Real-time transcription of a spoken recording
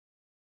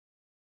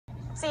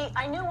See,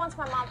 I knew once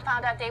my mom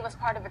found out Dave was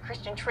part of a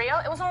Christian trio,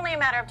 it was only a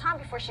matter of time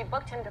before she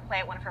booked him to play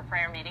at one of her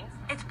prayer meetings.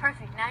 It's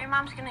perfect. Now your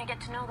mom's gonna get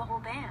to know the whole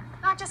band.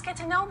 Not just get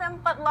to know them,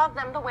 but love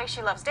them the way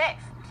she loves Dave.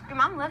 Your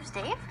mom loves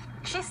Dave?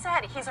 She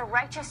said he's a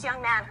righteous young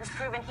man who's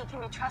proven he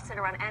can be trusted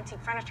around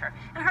antique furniture.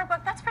 In her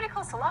book, that's pretty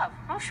close to love.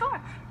 Oh,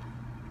 sure.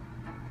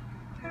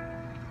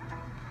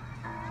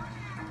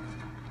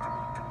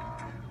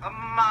 A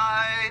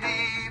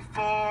mighty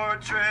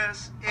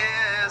fortress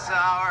is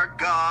our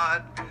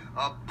God,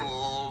 a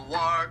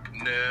bulwark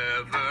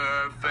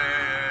never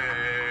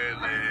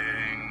failing.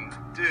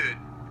 Dude,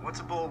 what's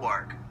a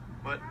bulwark?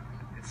 What?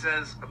 It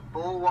says a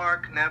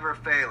bulwark never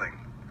failing.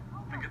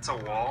 Think it's a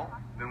wall?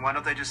 Then why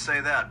don't they just say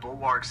that?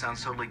 Bulwark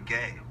sounds totally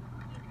gay.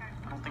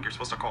 I don't think you're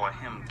supposed to call a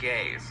hymn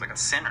gay. It's like a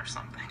sin or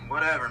something.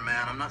 Whatever,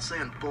 man. I'm not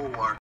saying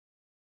bulwark.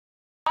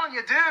 I'm telling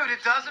you, dude,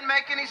 it doesn't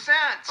make any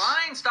sense.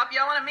 Fine, stop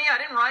yelling at me. I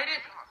didn't write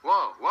it.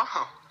 Whoa.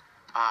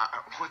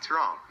 What's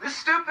wrong? This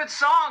stupid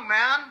song,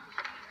 man.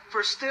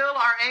 For still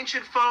our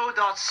ancient foe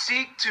doth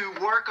seek to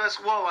work us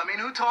woe. I mean,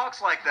 who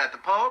talks like that? The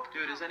Pope?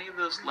 Dude, is any of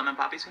those lemon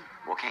poppies here?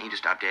 Well, can't you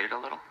just update it a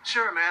little?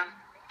 Sure, man.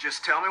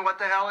 Just tell me what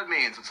the hell it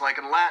means. It's like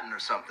in Latin or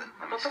something.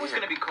 I thought there was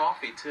going to be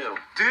coffee, too.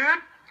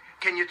 Dude,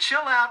 can you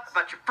chill out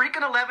about your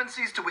freaking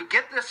 11Cs till we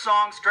get this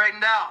song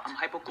straightened out? I'm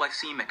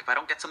hypoglycemic. If I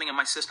don't get something in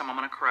my system, I'm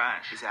going to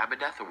crash. Is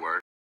Abadeth a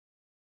word?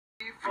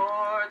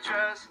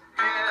 Fortress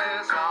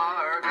is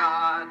our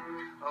God,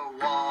 a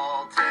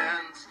wall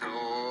 10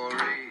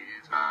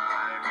 stories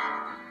high,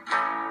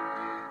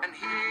 and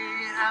he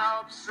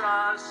helps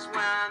us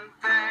when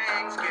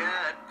things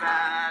get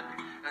bad,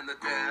 and the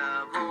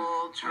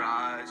devil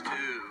tries to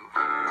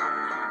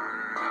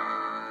hurt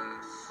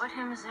us. What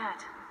hymn is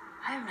that?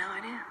 I have no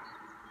idea.